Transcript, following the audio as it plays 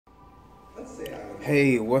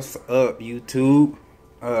Hey, what's up, YouTube?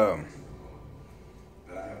 I'm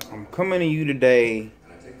coming to you today,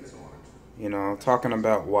 talking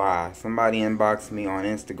about why. Somebody inboxed me on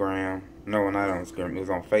Instagram. No, not on Instagram. It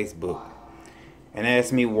was on Facebook. And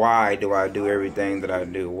asked me, why do I do everything that I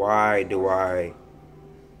do? Why do I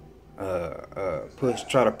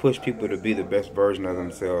try to push people to be the best version of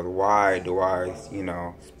themselves? Why do I,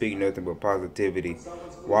 speak nothing but positivity?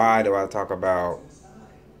 Why do I talk about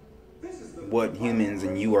what humans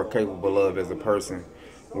and you are capable of as a person?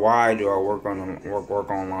 Why do I work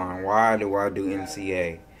online? Why do I do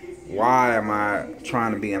MCA? Why am I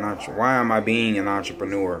trying to be why am I being an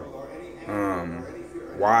entrepreneur?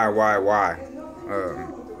 Why?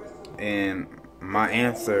 And my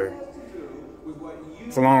answer,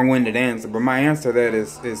 it's a long-winded answer, but my answer to that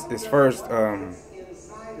is first,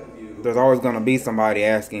 there's always going to be somebody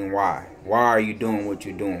asking why. Why are you doing what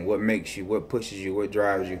you're doing? What makes you? What pushes you? What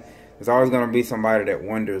drives you? There's always going to be somebody that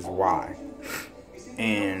wonders why.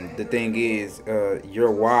 And the thing is, your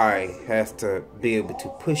why has to be able to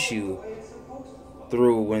push you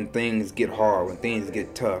through when things get hard, when things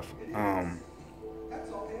get tough.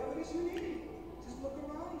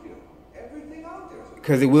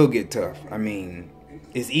 Because it will get tough. I mean,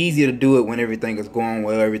 it's easier to do it when everything is going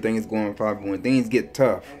well, everything is going fine. But when things get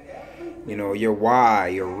tough, your why,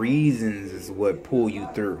 your reasons is what pull you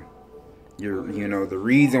through. The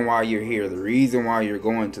reason why you're here, the reason why you're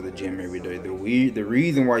going to the gym every day, the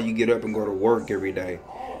reason why you get up and go to work every day,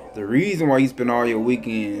 the reason why you spend all your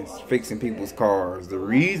weekends fixing people's cars, the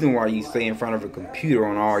reason why you stay in front of a computer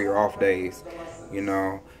on all your off days,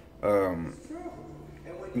 your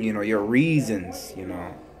reasons, you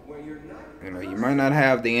might not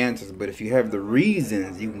have the answers, but if you have the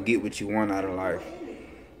reasons, you can get what you want out of life.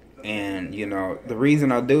 And, the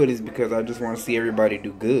reason I do it is because I just want to see everybody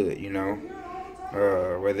do good,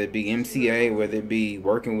 whether it be MCA, whether it be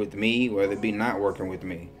working with me, whether it be not working with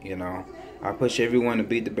me, I push everyone to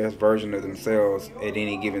be the best version of themselves at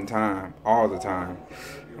any given time, all the time.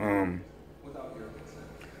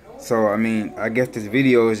 So, I guess this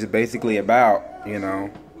video is just basically about,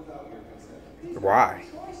 why.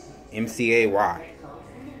 MCA, why.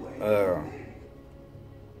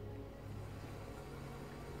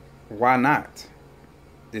 Why not?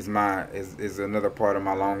 Is another part of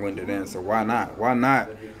my long-winded answer. Why not? Why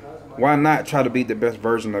not try to be the best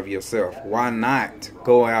version of yourself? Why not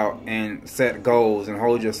go out and set goals and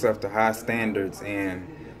hold yourself to high standards and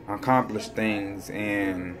accomplish things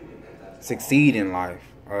and succeed in life?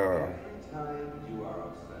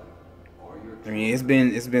 It's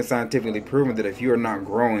been scientifically proven that if you are not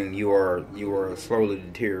growing, you are slowly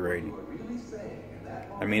deteriorating.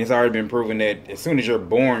 It's already been proven that as soon as you're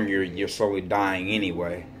born, you're slowly dying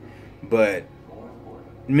anyway. But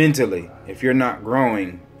mentally, if you're not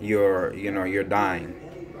growing, you're dying.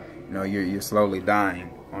 You're slowly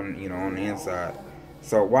dying on the inside.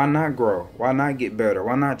 So why not grow? Why not get better?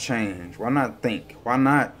 Why not change? Why not think? Why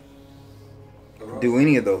not do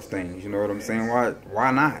any of those things? You know what I'm saying?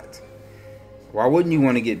 Why not? Why wouldn't you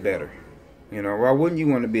want to get better? Why wouldn't you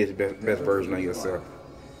want to be the best version of yourself?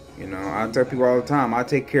 I tell people all the time, I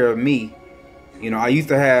take care of me. I used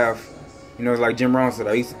to have, it's like Jim Rohn said,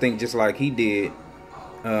 I used to think just like he did.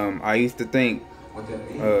 I used to think,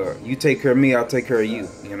 you take care of me, I'll take care of you.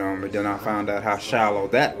 But then I found out how shallow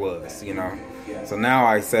that was, So now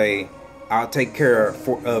I say, I'll take care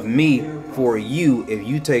of me for you if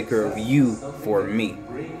you take care of you for me.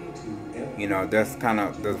 That's kind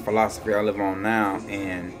of the philosophy I live on now.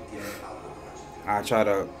 And I try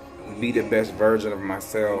to be the best version of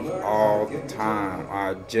myself all the time.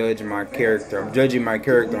 I judge my character. I'm judging my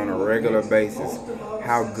character on a regular basis.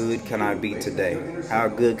 How good can I be today? How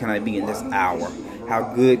good can I be in this hour?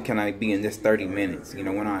 How good can I be in this 30 minutes?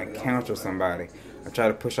 When I encounter somebody, I try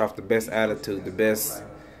to push off the best attitude, the best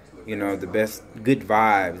good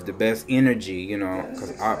vibes, the best energy,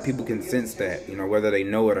 because people can sense that, whether they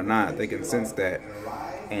know it or not, they can sense that.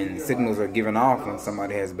 And signals are given off when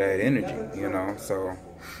somebody has bad energy, so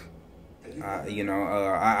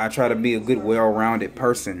I try to be a good, well-rounded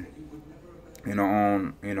person,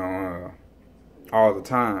 all the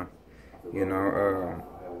time,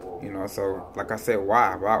 so like I said,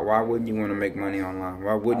 why wouldn't you want to make money online?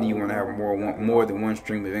 Why wouldn't you want to have more than one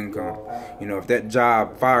stream of income? If that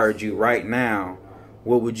job fired you right now,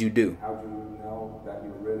 what would you do?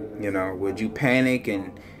 Would you panic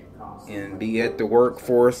and be at the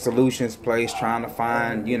workforce solutions place trying to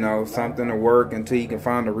find, something to work until you can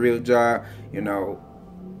find a real job?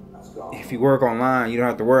 If you work online, you don't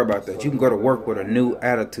have to worry about that. You can go to work with a new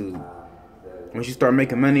attitude. Once you start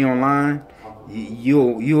making money online,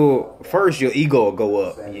 you'll first your ego will go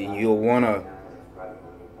up. You'll wanna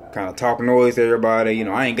kind of talk noise to everybody. You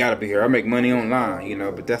know, I ain't gotta be here. I make money online. You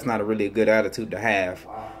know, but that's not really a good attitude to have.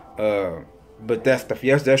 But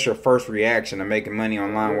that's your first reaction to making money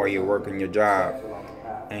online while you're working your job.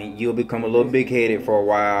 And you'll become a little big-headed for a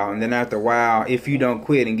while, and then after a while, if you don't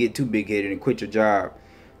quit and get too big-headed and quit your job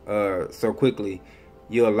so quickly,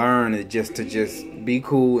 you'll learn to just be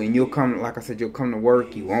cool, and you'll come, like I said, you'll come to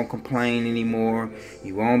work. You won't complain anymore.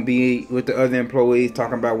 You won't be with the other employees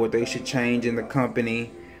talking about what they should change in the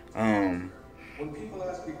company.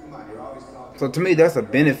 So to me, that's a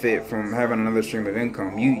benefit from having another stream of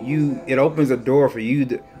income. It opens a door for you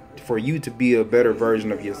to be a better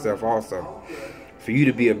version of yourself also. For you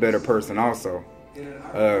to be a better person also.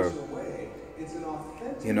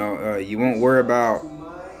 You won't worry about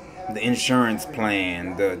the insurance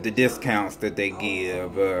plan, the discounts that they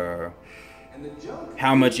give,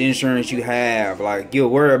 how much insurance you have. Like,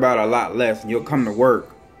 you'll worry about a lot less, and you'll come to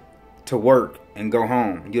work and go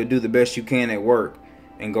home. You'll do the best you can at work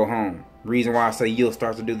and go home. Reason why I say you'll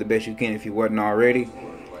start to do the best you can if you wasn't already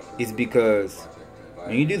is because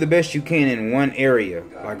when you do the best you can in one area,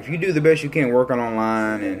 like if you do the best you can working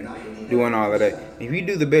online and doing all of that, if you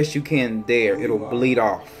do the best you can there, it'll bleed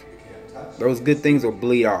off. Those good things will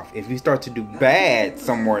bleed off. If you start to do bad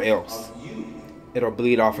somewhere else, it'll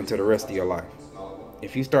bleed off into the rest of your life.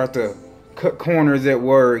 If you start to cut corners at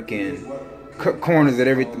work and cut corners at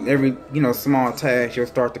every small task, you'll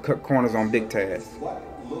start to cut corners on big tasks,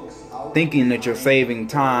 thinking that you're saving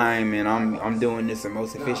time and I'm doing this the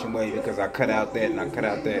most efficient way because I cut out that and I cut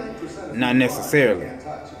out that. Not necessarily,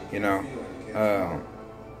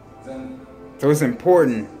 So it's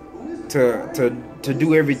important to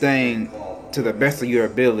do everything to the best of your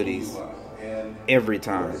abilities every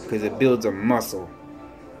time, because it builds a muscle.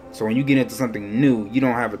 So when you get into something new, you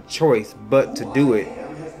don't have a choice but to do it.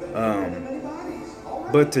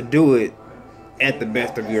 At the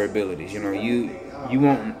best of your abilities. It'll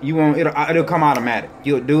come automatic.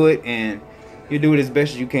 You'll do it, and you'll do it as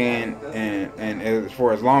best as you can, and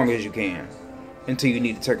for as long as you can, until you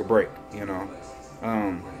need to take a break.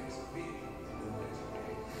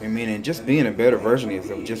 And just being a better version of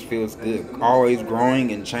yourself just feels good. Always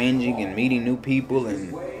growing and changing and meeting new people,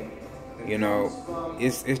 and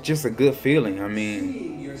it's just a good feeling. I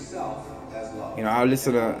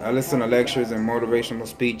listen to lectures and motivational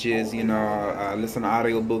speeches. I listen to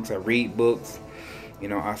audiobooks. I read books.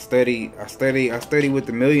 I study what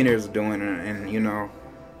the millionaires are doing, and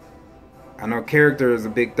I know character is a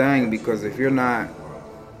big thing, because if you're not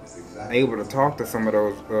able to talk to some of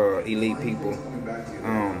those elite people,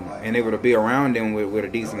 and able to be around them with a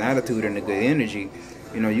decent attitude and a good energy,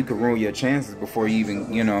 you could ruin your chances before you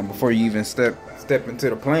even step into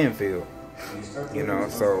the playing field.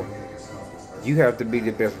 So you have to be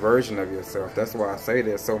the best version of yourself. That's why I say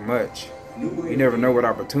that so much. You never know what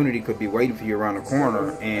opportunity could be waiting for you around the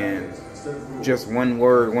corner, and just one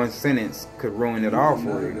word, one sentence could ruin it all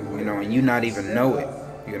for you, and you not even know it,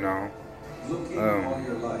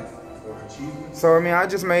 So I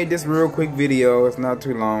just made this real quick video. It's not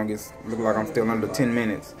too long. It's look like I'm still under 10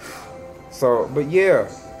 minutes. So, but yeah,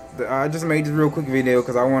 I just made this real quick video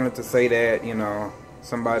because I wanted to say that,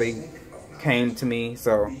 somebody came to me,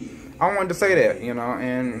 so I wanted to say that,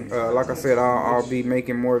 and like I said, I'll be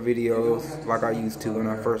making more videos like I used to when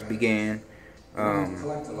I first began.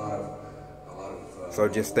 So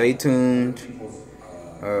just stay tuned.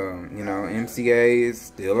 MCA is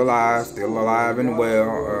still alive and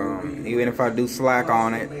well. Even if I do slack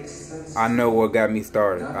on it, I know what got me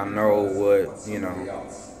started. I know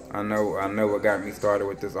what got me started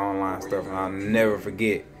with this online stuff, and I'll never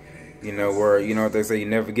forget. What they say, you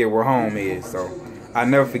never forget where home is. So I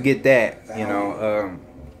never forget that.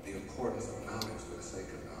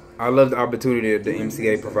 I love the opportunity that the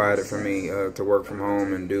MCA provided for me to work from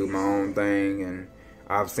home and do my own thing, and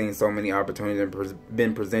I've seen so many opportunities and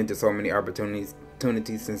been presented so many opportunities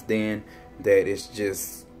since then that it's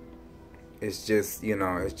just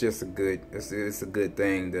a good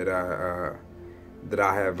thing that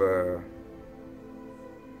I have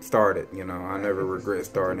started. I never regret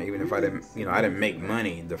starting, even if I didn't make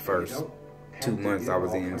money the first 2 months I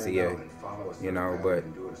was in MCA, but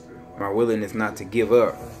my willingness not to give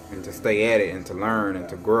up and to stay at it and to learn and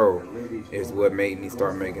to grow is what made me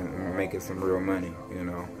start making some real money,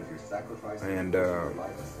 and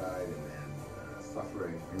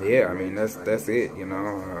yeah, that's it.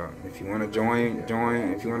 If you want to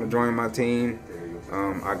join my team,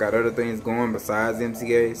 I got other things going besides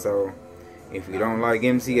MCA, so if you don't like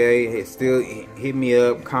MCA, still hit me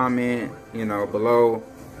up, comment, below.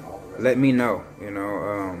 Let me know.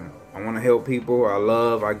 I I want to help people.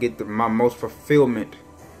 I get my most fulfillment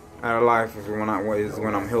out of life is when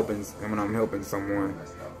I'm helping someone.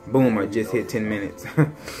 Boom, I just hit 10 minutes.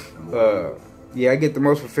 Yeah, I get the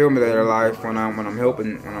most fulfillment out of life when I'm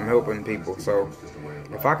helping people. So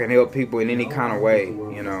if I can help people in any kind of way,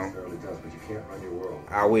 you know,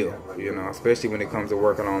 I will, you know, especially when it comes to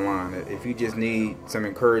working online. If you just need some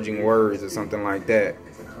encouraging words or something like that,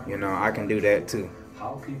 you know, I can do that too.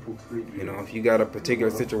 You know, if you got a particular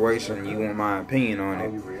situation, you want my opinion on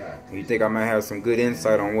it, you think I might have some good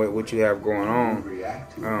insight on what you have going on,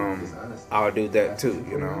 I'll do that too,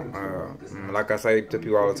 you know. Like I say to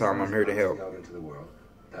people all the time, I'm here to help.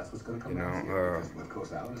 You know,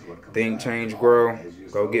 think, change, grow,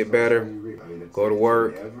 go get better, go to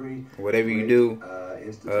work, whatever you do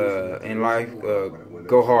in life,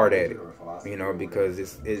 go hard at it, you know, because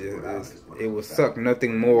it will suck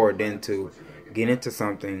nothing more than to get into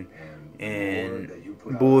something and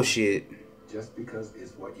bullshit,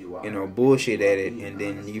 you know, bullshit at it, and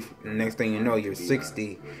then next thing you know, you're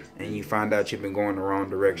 60 and you find out you've been going the wrong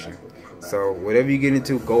direction. So whatever you get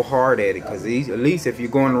into, go hard at it, because at least if you're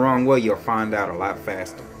going the wrong way, you'll find out a lot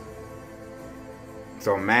faster.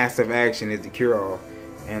 So massive action is the cure-all.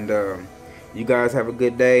 And you guys have a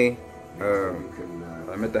good day.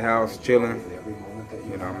 I'm at the house chilling.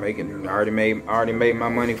 You know, I already made my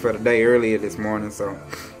money for the day earlier this morning. So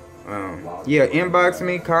yeah, inbox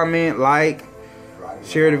me, comment, like,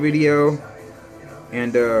 share the video,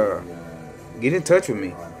 and get in touch with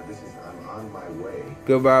me.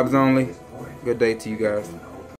 Good vibes only. Good day to you guys.